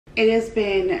It has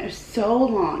been so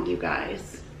long, you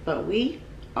guys, but we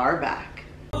are back.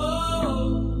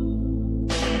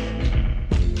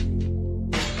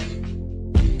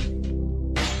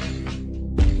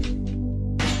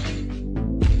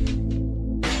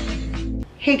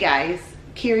 Hey guys,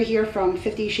 Kira here from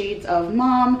 50 Shades of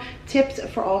Mom, tips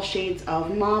for all shades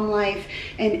of mom life.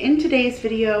 And in today's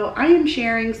video, I am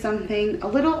sharing something a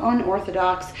little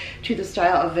unorthodox to the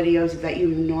style of videos that you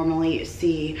normally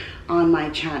see on my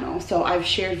channel. So I've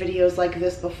shared videos like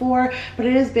this before, but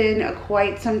it has been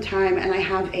quite some time and I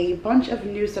have a bunch of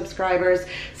new subscribers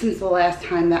since the last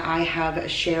time that I have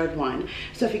shared one.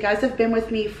 So if you guys have been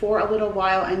with me for a little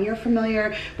while and you're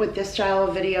familiar with this style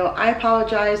of video, I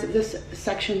apologize. This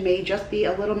section may just be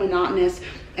a little monotonous.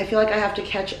 I feel like I have to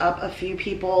catch up a few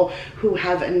people who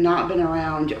have not been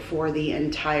around for the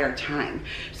entire time.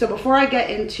 So before I get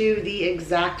into the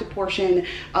exact portion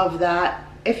of that,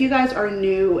 if you guys are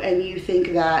new and you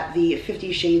think that the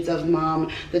 50 Shades of Mom,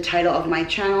 the title of my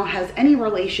channel, has any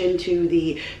relation to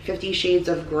the 50 Shades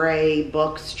of Grey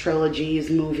books, trilogies,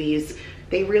 movies,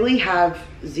 they really have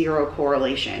zero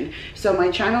correlation. So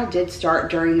my channel did start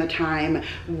during the time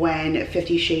when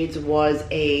 50 Shades was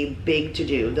a big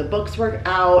to-do. The books were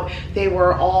out, they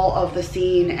were all of the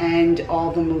scene, and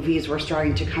all the movies were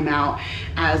starting to come out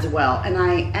as well. And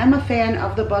I am a fan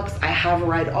of the books. I have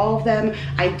read all of them.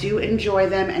 I do enjoy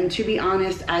them, and to be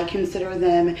honest, I consider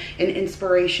them an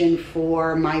inspiration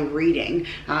for my reading.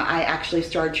 I actually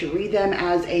started to read them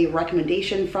as a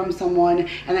recommendation from someone,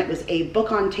 and it was a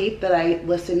book on tape that I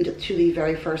listened to the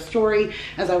very first story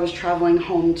as I was traveling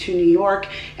home to New York,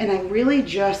 and I really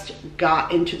just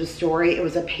got into the story. It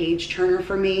was a page turner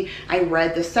for me. I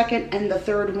read the second and the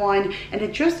third one, and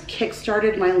it just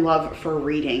kickstarted my love for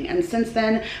reading. And since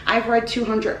then, I've read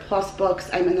 200 plus books.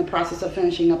 I'm in the process of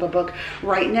finishing up a book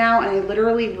right now, and I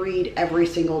literally read every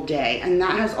single day. And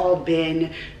that has all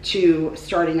been to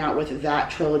starting out with that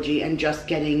trilogy and just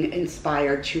getting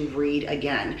inspired to read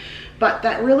again. But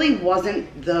that really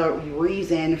wasn't the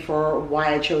reason for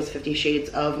why I chose 50 Shades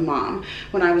of Mom.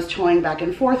 When I was toying back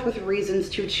and forth with reasons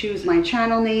to choose my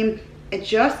channel name, it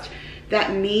just,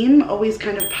 that meme always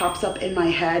kind of pops up in my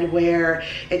head where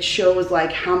it shows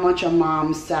like how much a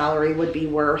mom's salary would be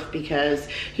worth because,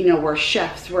 you know, we're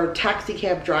chefs, we're taxi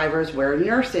cab drivers, we're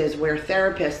nurses, we're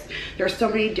therapists. There's so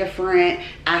many different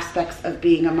aspects of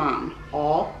being a mom,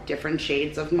 all different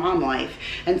shades of mom life.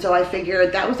 And so I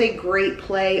figured that was a great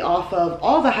play off of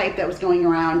all the hype that was going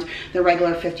around the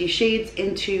regular 50 Shades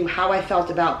into how I felt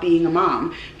about being a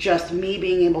mom. Just me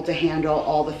being able to handle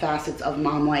all the facets of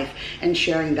mom life and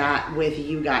sharing that with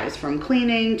you guys, from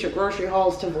cleaning to grocery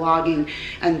hauls to vlogging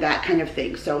and that kind of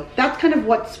thing. So that's kind of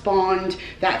what spawned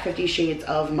that 50 Shades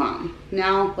of Mom.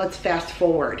 Now let's fast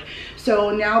forward.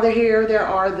 So now they're here, there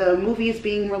are the movies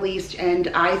being released, and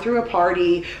I threw a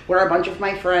party where a bunch of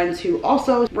my friends who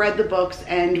also read the books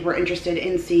and were interested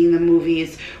in seeing the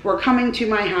movies were coming to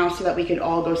my house so that we could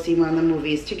all go see one of the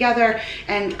movies together,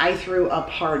 and I threw a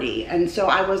party. And so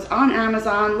I was on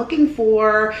Amazon looking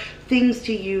for things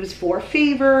to use for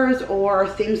favors or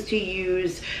things to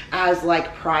use as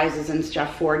like prizes and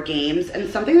stuff for games, and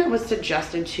something that was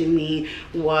suggested to me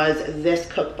was this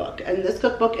cookbook. And this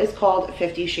cookbook is called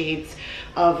 50 Shades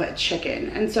of Chicken.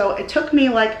 And so it took me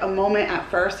like a moment at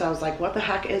first. I was like, what the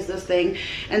heck is this thing?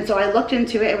 And so I looked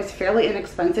into it. It was fairly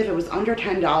inexpensive. It was under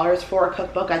 $10 for a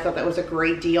cookbook. I thought that was a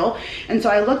great deal. And so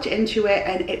I looked into it,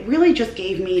 and it really just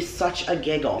gave me such a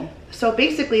giggle. So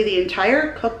basically the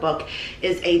entire cookbook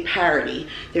is a parody.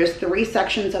 There's 3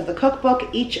 sections of the cookbook,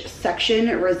 each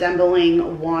section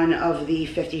resembling one of the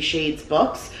 50 Shades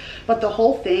books, but the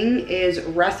whole thing is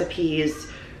recipes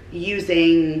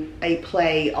using a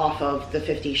play off of the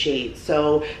 50 Shades.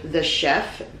 So the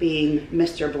chef, being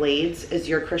Mr. Blades, is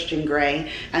your Christian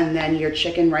Grey, and then your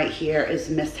chicken right here is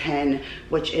Miss Hen,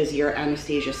 which is your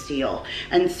Anastasia Steele.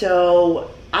 And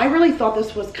so I really thought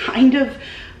this was kind of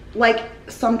like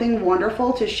something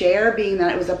wonderful to share, being that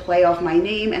it was a play off my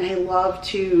name, and I love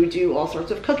to do all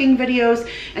sorts of cooking videos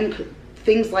and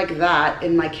things like that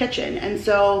in my kitchen. And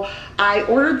so I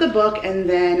ordered the book, and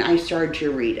then I started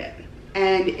to read it.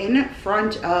 And in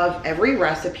front of every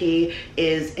recipe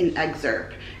is an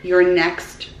excerpt. Your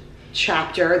next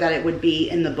chapter that it would be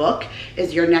in the book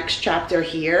is your next chapter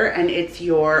here, and it's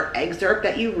your excerpt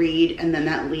that you read, and then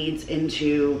that leads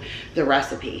into the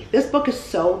recipe. This book is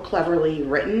so cleverly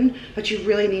written, but you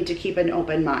really need to keep an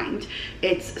open mind.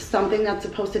 It's something that's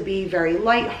supposed to be very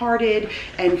lighthearted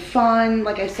and fun.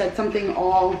 Like I said, something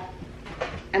all,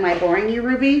 am I boring you,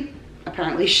 Ruby?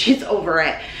 Apparently she's over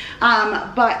it.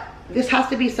 But this has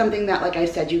to be something that, like I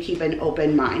said, you keep an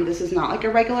open mind. This is not like a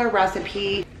regular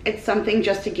recipe. It's something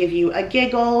just to give you a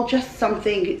giggle, just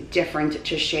something different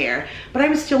to share. But I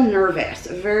was still nervous,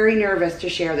 very nervous to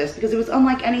share this because it was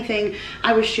unlike anything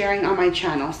I was sharing on my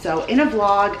channel. So in a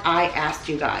vlog, I asked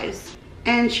you guys,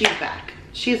 and she's back.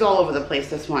 She's all over the place,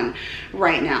 this one,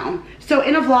 right now. So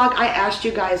in a vlog, I asked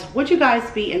you guys, would you guys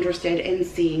be interested in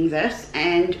seeing this?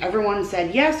 And everyone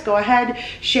said, yes, go ahead,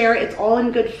 share it. It's all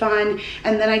in good fun.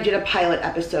 And then I did a pilot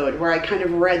episode where I kind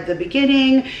of read the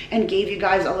beginning and gave you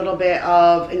guys a little bit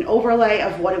of an overlay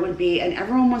of what it would be. And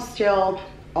everyone was still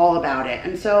all about it.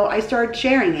 And so I started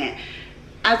sharing it.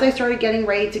 As I started getting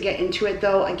ready to get into it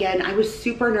though, again, I was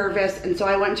super nervous. And so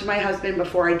I went to my husband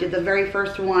before I did the very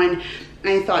first one. And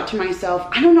I thought to myself,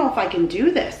 I don't know if I can do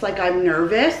this. Like, I'm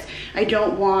nervous. I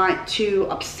don't want to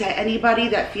upset anybody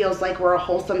that feels like we're a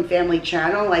wholesome family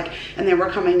channel. Like, and then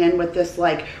we're coming in with this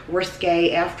like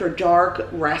risque after dark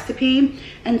recipe.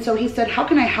 And so he said, how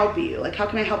can I help you? Like, how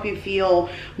can I help you feel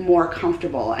more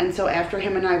comfortable? And so after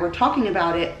him and I were talking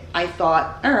about it, I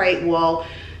thought, all right, well,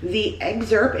 the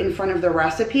excerpt in front of the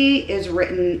recipe is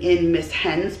written in Miss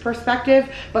Hen's perspective,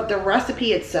 but the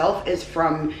recipe itself is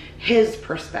from his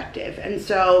perspective. And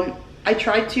so I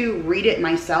tried to read it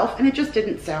myself and it just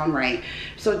didn't sound right.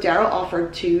 So Darryl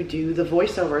offered to do the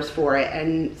voiceovers for it,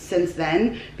 and since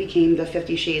then became the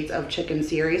 50 Shades of Chicken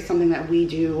series, something that we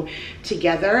do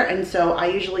together. And so I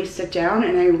usually sit down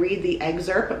and I read the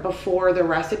excerpt before the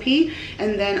recipe,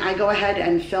 and then I go ahead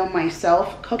and film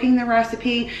myself cooking the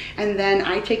recipe, and then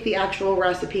I take the actual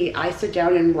recipe, I sit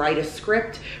down and write a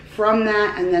script from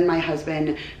that, and then my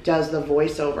husband does the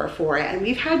voiceover for it. And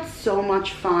we've had so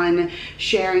much fun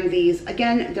sharing these.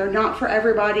 Again, they're not for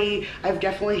everybody. I've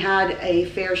definitely had a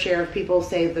fair share of people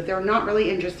say that they're not really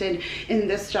interested in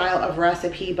this style of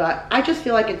recipe, but I just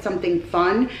feel like it's something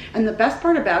fun. And the best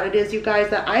part about it is, you guys,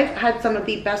 that I've had some of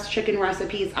the best chicken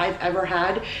recipes I've ever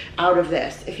had out of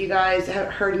this. If you guys have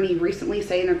heard me recently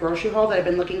say in a grocery haul that I've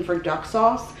been looking for duck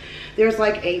sauce, there's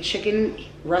like a chicken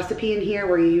recipe in here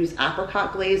where you use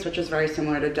apricot glaze, which is very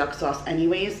similar to duck sauce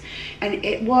anyways, and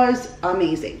it was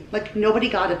amazing. Like, nobody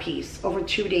got a piece. Over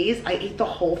 2 days I ate the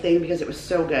whole thing because it was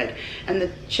so good. And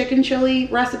the chicken chili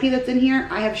recipe that's in here,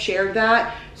 I have shared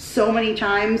that so many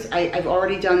times. I've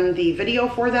already done the video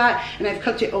for that, and I've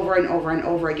cooked it over and over and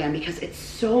over again because it's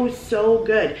so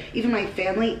good. Even my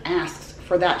family asks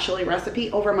for that chili recipe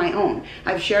over my own.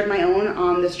 I've shared my own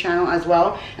on this channel as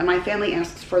well, and my family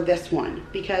asks for this one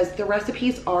because the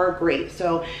recipes are great.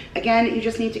 So again, you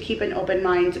just need to keep an open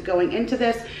mind going into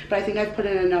this, but I think I've put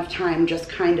in enough time just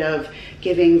kind of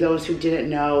giving those who didn't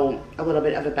know a little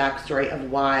bit of a backstory of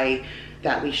why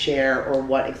that we share, or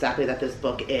what exactly that this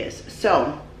book is.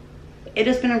 So it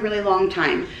has been a really long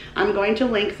time. I'm going to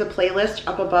link the playlist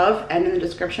up above and in the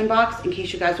description box in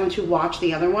case you guys want to watch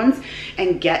the other ones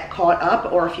and get caught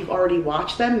up, or if you've already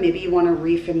watched them, maybe you want to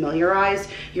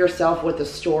refamiliarize yourself with the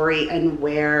story and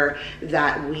where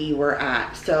that we were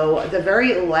at. So the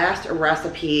very last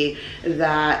recipe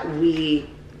that we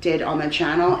did on the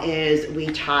channel is we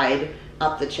tied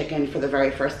up the chicken for the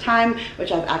very first time,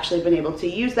 which I've actually been able to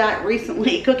use that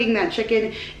recently, cooking that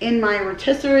chicken in my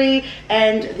rotisserie.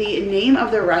 And the name of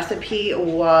the recipe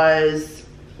was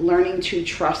Learning to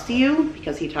Trust You,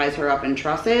 because he ties her up in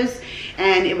trusses.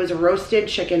 And it was a roasted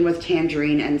chicken with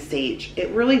tangerine and sage.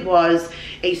 It really was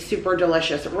a super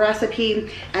delicious recipe.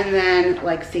 And then,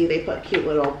 like, see, they put cute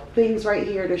little things right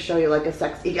here to show you like a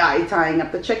sexy guy tying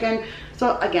up the chicken.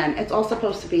 So again, it's all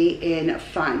supposed to be in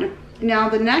fun. Now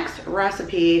the next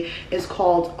recipe is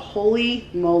called Holy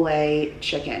Mole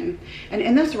Chicken. And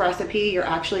in this recipe, you're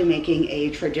actually making a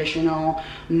traditional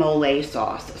mole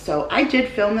sauce. So I did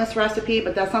film this recipe,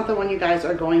 but that's not the one you guys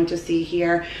are going to see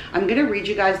here. I'm gonna read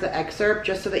you guys the excerpt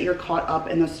just so that you're caught up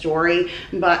in the story.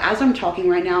 But as I'm talking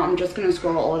right now, I'm just gonna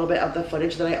scroll a little bit of the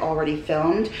footage that I already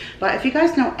filmed. But if you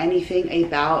guys know anything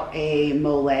about a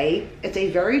mole, it's a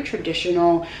very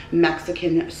traditional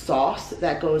Mexican sauce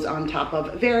that goes on top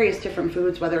of various different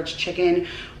foods, whether it's chicken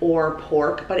or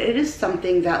pork. But it is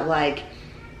something that, like,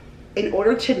 in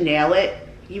order to nail it,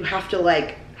 you have to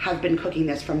like have been cooking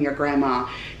this from your grandma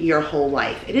your whole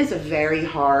life. It is very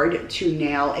hard to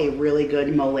nail a really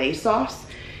good mole sauce.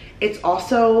 It's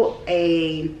also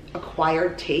a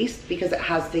acquired taste because it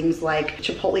has things like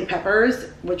chipotle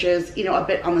peppers, which is, you know, a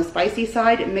bit on the spicy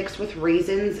side, mixed with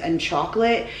raisins and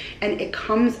chocolate. And it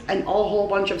comes in a whole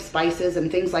bunch of spices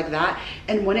and things like that.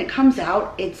 And when it comes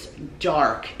out, it's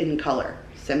dark in color.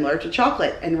 similar to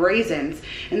chocolate and raisins.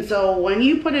 And so when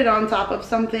you put it on top of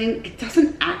something, it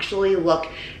doesn't actually look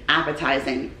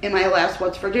appetizing. In my last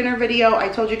What's for Dinner video, I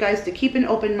told you guys to keep an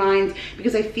open mind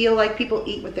because I feel like people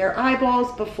eat with their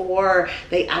eyeballs before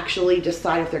they actually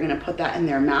decide if they're gonna put that in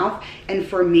their mouth. And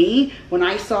for me, when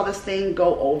I saw this thing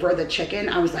go over the chicken,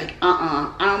 I was like,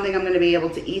 I don't think I'm gonna be able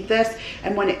to eat this.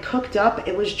 And when it cooked up,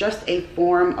 it was just a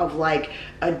form of like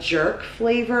a jerk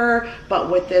flavor,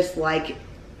 but with this like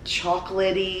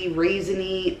chocolatey,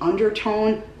 raisiny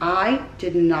undertone. I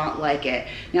did not like it.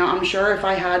 Now, I'm sure if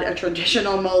I had a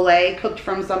traditional mole cooked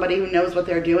from somebody who knows what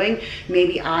they're doing,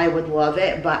 maybe I would love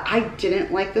it, but I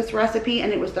didn't like this recipe,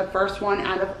 and it was the first one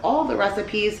out of all the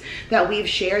recipes that we've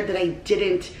shared that I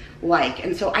didn't like.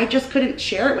 And so I just couldn't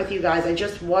share it with you guys. I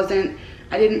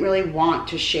didn't really want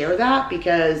to share that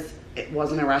because it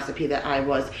wasn't a recipe that I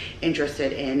was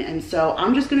interested in. And so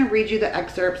I'm just gonna read you the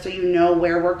excerpt so you know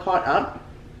where we're caught up.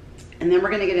 And then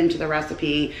we're gonna get into the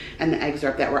recipe and the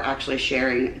excerpt that we're actually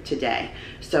sharing today.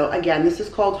 So again, this is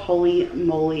called Holy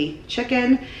Moly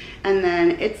Chicken. And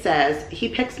then it says, he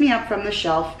picks me up from the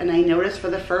shelf and I notice for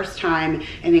the first time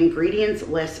an ingredients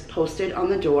list posted on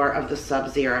the door of the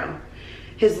Sub-Zero.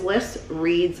 His list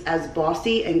reads as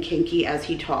bossy and kinky as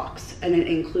he talks, and it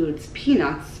includes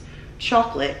peanuts,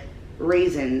 chocolate,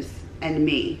 raisins, and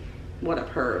me. What a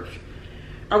perv.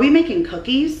 Are we making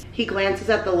cookies? He glances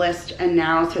at the list and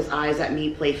narrows his eyes at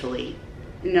me playfully.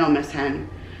 No, Miss Hen.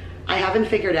 I haven't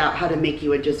figured out how to make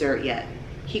you a dessert yet.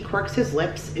 He quirks his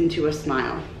lips into a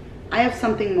smile. I have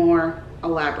something more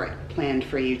elaborate planned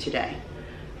for you today.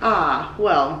 Ah,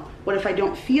 well, what if I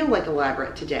don't feel like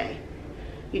elaborate today?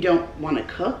 You don't want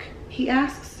to cook? He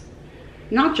asks.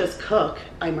 Not just cook,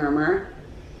 I murmur.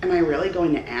 Am I really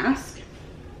going to ask?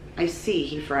 I see,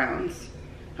 he frowns.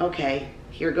 Okay,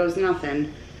 here goes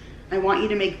nothing. I want you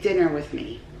to make dinner with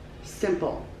me.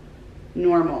 Simple,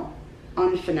 normal,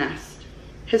 unfinessed.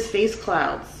 His face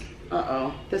clouds.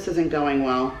 Uh-oh, this isn't going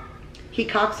well. He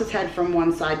cocks his head from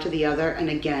one side to the other, and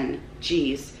again,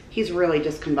 geez, he's really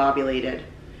discombobulated.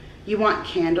 You want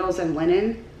candles and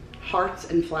linen, hearts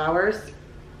and flowers?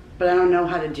 But I don't know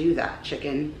how to do that,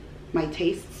 chicken. My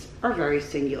tastes are very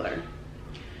singular.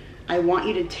 I want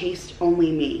you to taste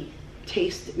only me.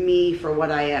 Taste me for what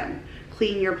I am.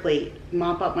 Clean your plate,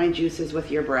 mop up my juices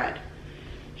with your bread.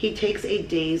 He takes a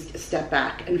dazed step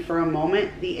back, and for a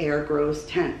moment, the air grows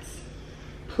tense.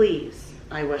 Please,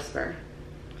 I whisper.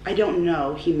 I don't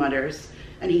know, he mutters,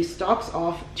 and he stalks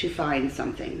off to find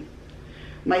something.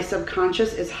 My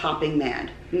subconscious is hopping mad.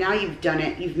 Now you've done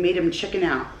it, you've made him chicken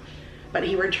out. But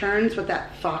he returns with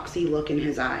that foxy look in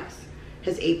his eyes.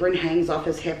 His apron hangs off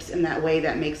his hips in that way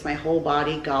that makes my whole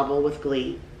body gobble with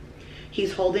glee.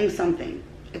 He's holding something.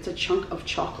 It's a chunk of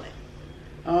chocolate.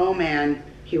 Oh man,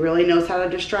 he really knows how to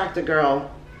distract a girl.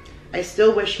 I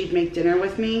still wish he'd make dinner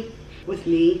with me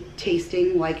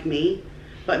tasting like me,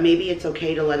 but maybe it's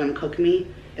okay to let him cook me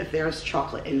if there's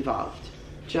chocolate involved.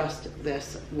 Just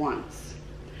this once.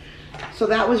 So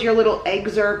that was your little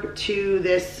excerpt to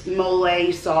this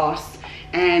mole sauce.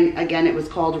 And again, it was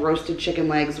called roasted chicken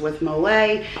legs with mole.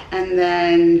 And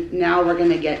then now we're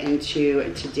gonna get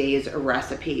into today's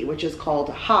recipe, which is called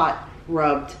hot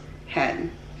rubbed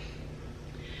hen.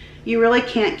 You really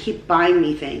can't keep buying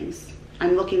me things.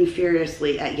 I'm looking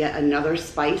furiously at yet another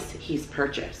spice he's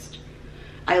purchased.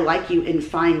 I like you in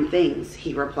fine things,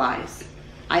 he replies.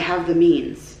 I have the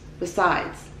means.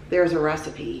 Besides, there's a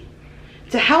recipe.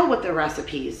 To hell with the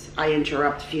recipes, I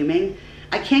interrupt, fuming.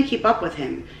 I can't keep up with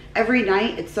him. Every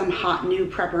night it's some hot new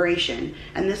preparation,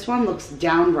 and this one looks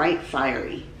downright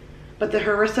fiery. But the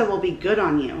harissa will be good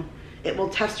on you. It will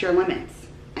test your limits.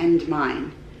 And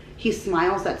mine. He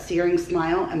smiles that searing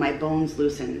smile, and my bones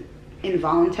loosen.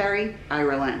 Involuntary, I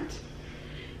relent.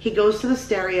 He goes to the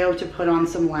stereo to put on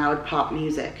some loud pop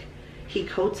music. He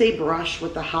coats a brush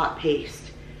with the hot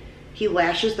paste. He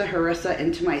lashes the harissa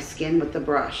into my skin with the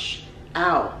brush.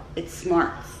 Ow, it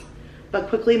smarts. But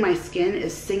quickly my skin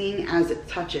is singing as it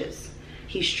touches.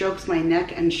 He strokes my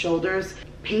neck and shoulders,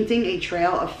 painting a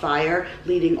trail of fire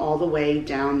leading all the way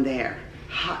down there.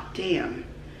 Hot damn.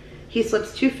 He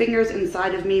slips 2 fingers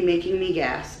inside of me, making me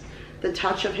gasp. The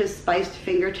touch of his spiced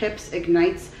fingertips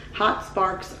ignites hot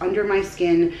sparks under my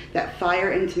skin that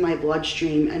fire into my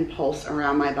bloodstream and pulse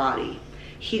around my body,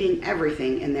 heating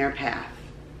everything in their path.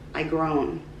 I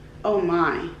groan. Oh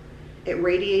my. It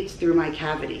radiates through my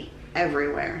cavity,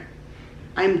 everywhere.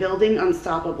 I'm building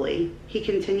unstoppably. He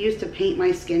continues to paint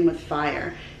my skin with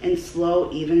fire, in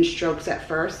slow, even strokes at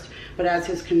first, but as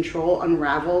his control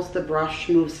unravels, the brush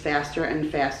moves faster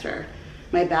and faster.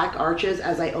 My back arches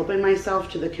as I open myself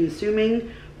to the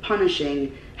consuming,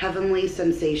 punishing, heavenly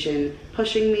sensation,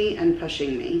 pushing me and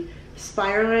pushing me,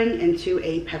 spiraling into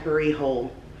a peppery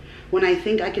hole. When I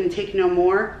think I can take no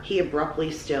more, he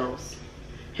abruptly stills.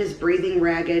 His breathing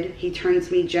ragged, he turns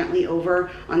me gently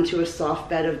over onto a soft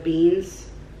bed of beans.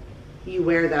 You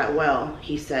wear that well,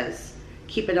 he says.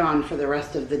 Keep it on for the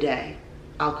rest of the day.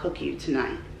 I'll cook you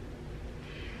tonight.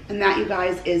 And that, you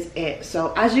guys, is it.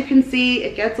 So as you can see,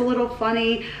 it gets a little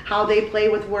funny how they play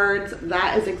with words.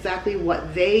 That is exactly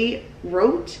what they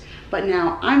wrote. But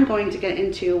now I'm going to get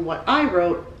into what I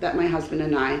wrote that my husband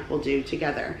and I will do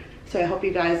together. So I hope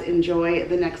you guys enjoy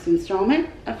the next installment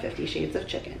of 50 Shades of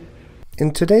Chicken.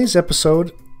 In today's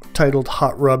episode, titled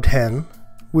Hot Rubbed Hen,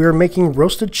 we are making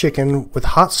roasted chicken with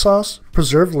hot sauce,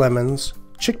 preserved lemons,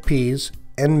 chickpeas,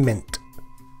 and mint.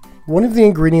 One of the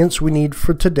ingredients we need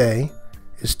for today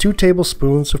is 2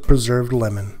 tablespoons of preserved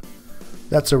lemon.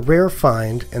 That's a rare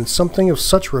find, and something of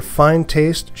such refined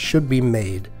taste should be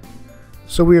made.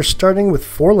 So we are starting with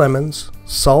 4 lemons,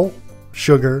 salt,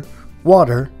 sugar,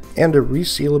 water, and a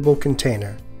resealable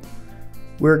container.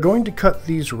 We are going to cut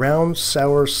these round,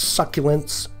 sour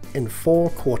succulents in 4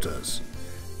 quarters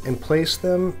and place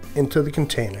them into the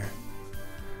container.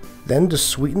 Then, to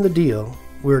sweeten the deal,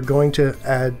 we are going to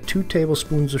add 2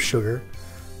 tablespoons of sugar,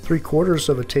 3/4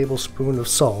 of a tablespoon of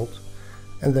salt,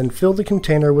 and then fill the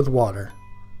container with water.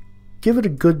 Give it a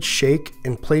good shake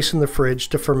and place in the fridge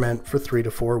to ferment for 3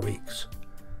 to 4 weeks.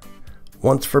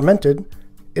 Once fermented,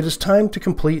 it is time to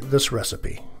complete this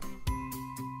recipe.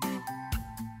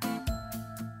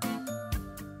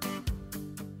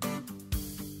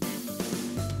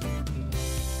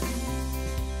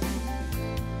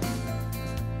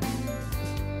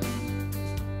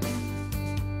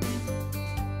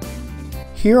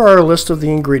 Here are a list of the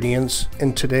ingredients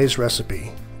in today's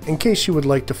recipe, in case you would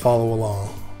like to follow along.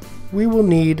 We will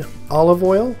need olive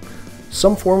oil,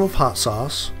 some form of hot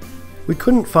sauce, we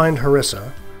couldn't find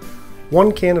harissa,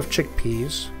 1 can of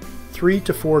chickpeas, 3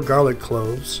 to 4 garlic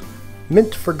cloves,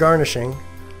 mint for garnishing,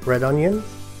 red onion,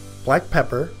 black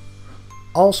pepper,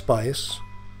 allspice,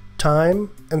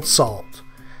 thyme, and salt.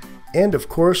 And of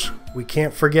course, we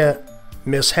can't forget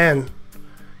Miss Hen.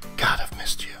 God, I've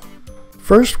missed you.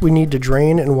 First, we need to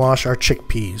drain and wash our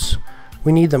chickpeas.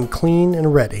 We need them clean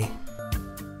and ready.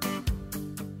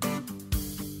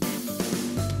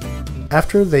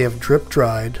 After they have drip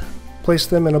dried, place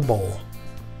them in a bowl.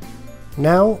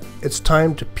 Now, it's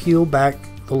time to peel back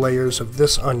the layers of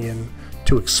this onion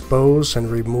to expose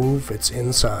and remove its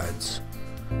insides.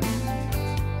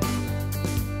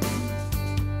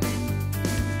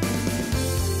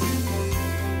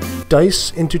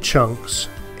 Dice into chunks,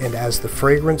 and as the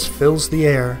fragrance fills the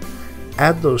air,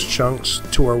 add those chunks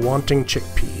to our wanting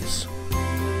chickpeas.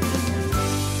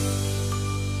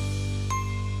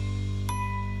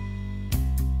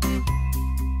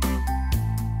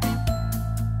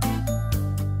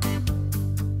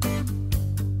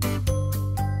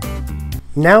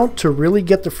 Now, to really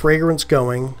get the fragrance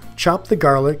going, chop the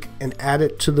garlic and add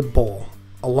it to the bowl,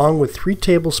 along with 3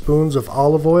 tablespoons of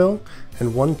olive oil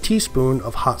and 1 teaspoon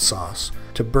of hot sauce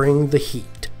to bring the heat.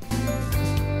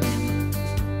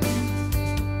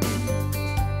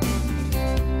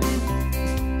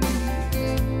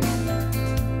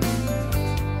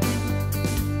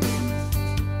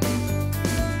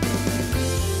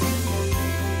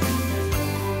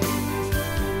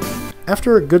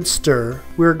 After a good stir,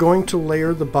 we are going to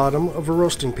layer the bottom of a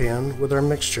roasting pan with our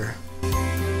mixture.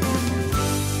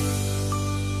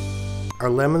 Our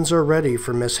lemons are ready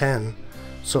for Miss Hen,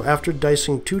 so after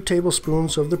dicing 2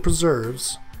 tablespoons of the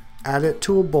preserves, add it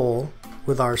to a bowl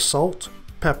with our salt,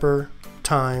 pepper,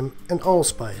 thyme, and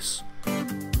allspice.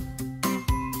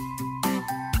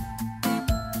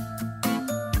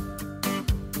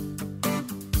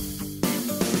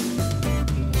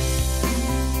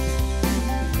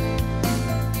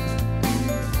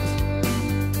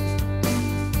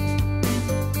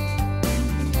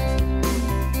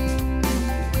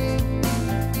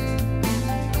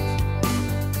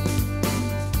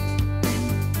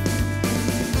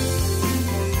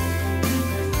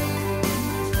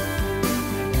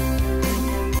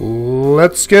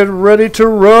 Let's get ready to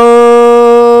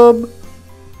rub!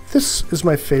 This is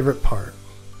my favorite part.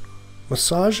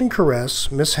 Massage and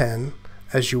caress Miss Hen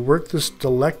as you work this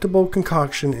delectable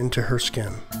concoction into her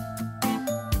skin.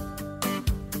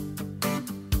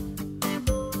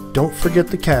 Don't forget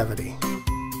the cavity.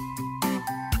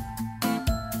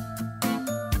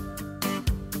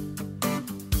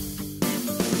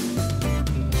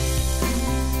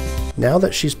 Now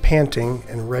that she's panting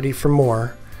and ready for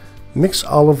more, mix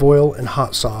olive oil and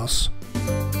hot sauce.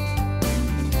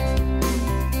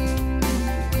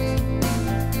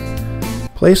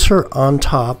 Place her on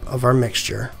top of our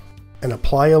mixture and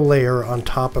apply a layer on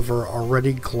top of her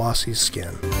already glossy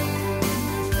skin.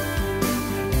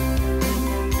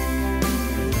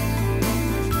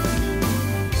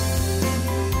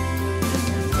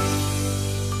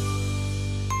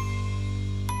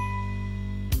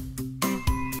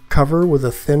 Cover with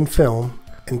a thin film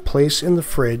and place in the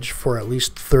fridge for at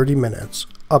least 30 minutes,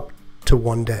 up to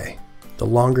 1 day. The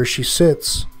longer she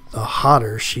sits, the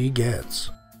hotter she gets.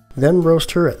 Then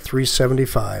roast her at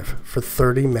 375 for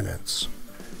 30 minutes.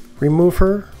 Remove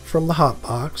her from the hot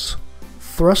box,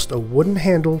 thrust a wooden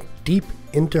handle deep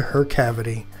into her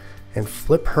cavity, and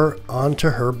flip her onto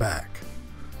her back.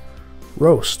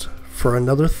 Roast for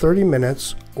another 30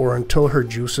 minutes or until her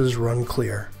juices run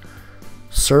clear.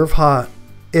 Serve hot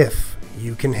if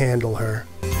you can handle her.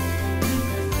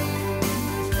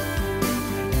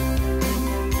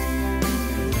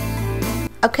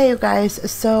 Okay, you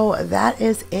guys, so that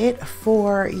is it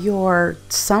for your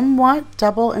somewhat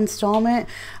double installment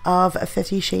of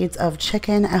 50 Shades of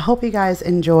Chicken. I hope you guys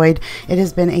enjoyed. It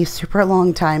has been a super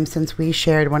long time since we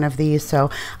shared one of these, so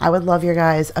I would love your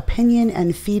guys' opinion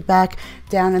and feedback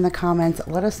down in the comments.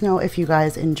 Let us know if you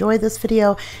guys enjoyed this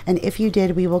video, and if you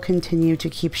did, we will continue to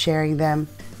keep sharing them.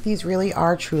 These really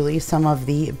are truly some of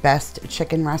the best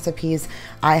chicken recipes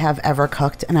I have ever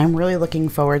cooked, and I'm really looking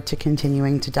forward to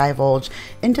continuing to divulge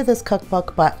into this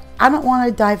cookbook, but I don't want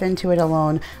to dive into it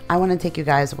alone. I want to take you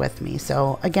guys with me.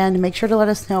 So again, make sure to let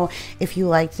us know if you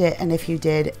liked it, and if you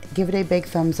did, give it a big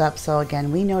thumbs up so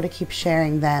again, we know to keep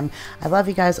sharing them. I love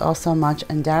you guys all so much,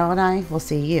 and Darryl and I will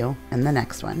see you in the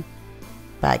next one.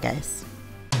 Bye, guys.